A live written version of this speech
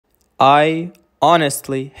I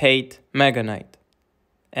honestly hate Megaknight,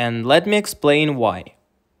 and let me explain why.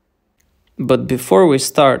 But before we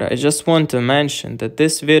start, I just want to mention that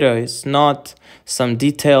this video is not some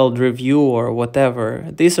detailed review or whatever.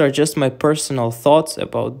 These are just my personal thoughts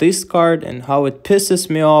about this card and how it pisses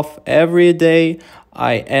me off every day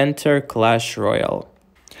I enter Clash Royale.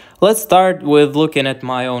 Let's start with looking at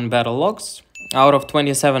my own battle logs. Out of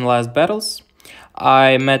 27 last battles,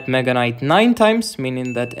 I met Megaknight 9 times,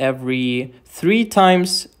 meaning that every 3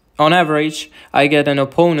 times on average I get an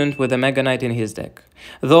opponent with a Megaknight in his deck.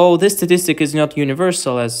 Though this statistic is not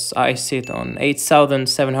universal, as I sit on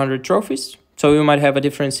 8,700 trophies, so you might have a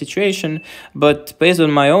different situation, but based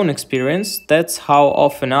on my own experience, that's how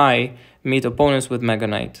often I meet opponents with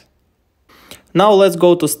Megaknight. Now let's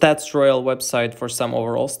go to Stats Royale website for some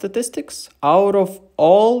overall statistics. Out of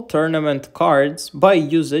all tournament cards by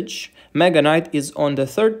usage, Megaknight is on the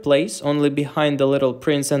 3rd place, only behind the Little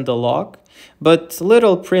Prince and the Log. But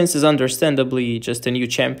Little Prince is understandably just a new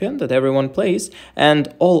champion that everyone plays,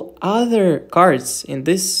 and all other cards in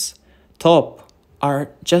this top are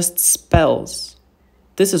just spells.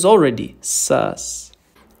 This is already sus.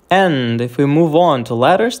 And if we move on to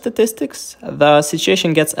ladder statistics, the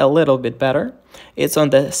situation gets a little bit better. It's on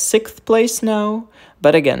the 6th place now,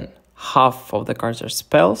 but again, half of the cards are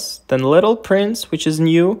spells, then Little Prince, which is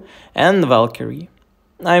new, and Valkyrie.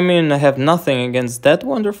 I mean, I have nothing against that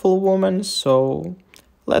wonderful woman, so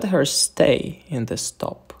let her stay in this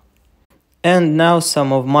top. And now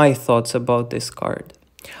some of my thoughts about this card.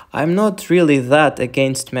 I'm not really that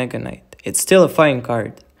against Megaknight. It's still a fine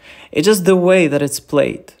card. It's just the way that it's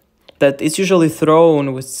played. That it's usually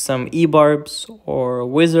thrown with some E-barbs or a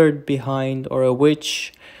wizard behind or a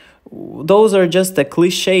witch. Those are just the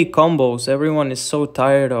cliche combos everyone is so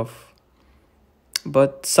tired of.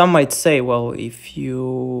 But some might say, well, if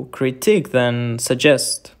you critique, then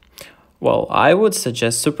suggest. Well, I would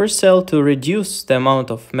suggest Supercell to reduce the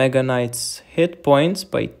amount of Megaknight's hit points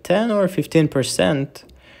by 10 or 15%,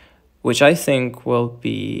 which I think will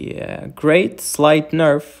be a great slight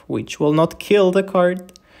nerf, which will not kill the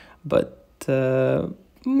card, but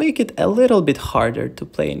make it a little bit harder to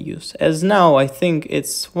play and use, as now I think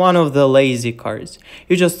it's one of the lazy cards.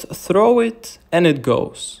 You just throw it and it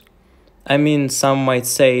goes. I mean, some might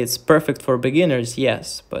say it's perfect for beginners,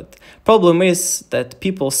 yes, but problem is that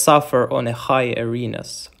people suffer on a high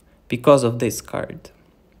arenas because of this card.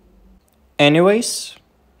 Anyways,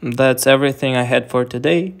 that's everything I had for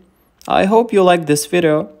today. I hope you liked this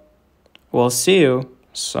video. We'll see you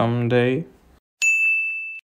someday.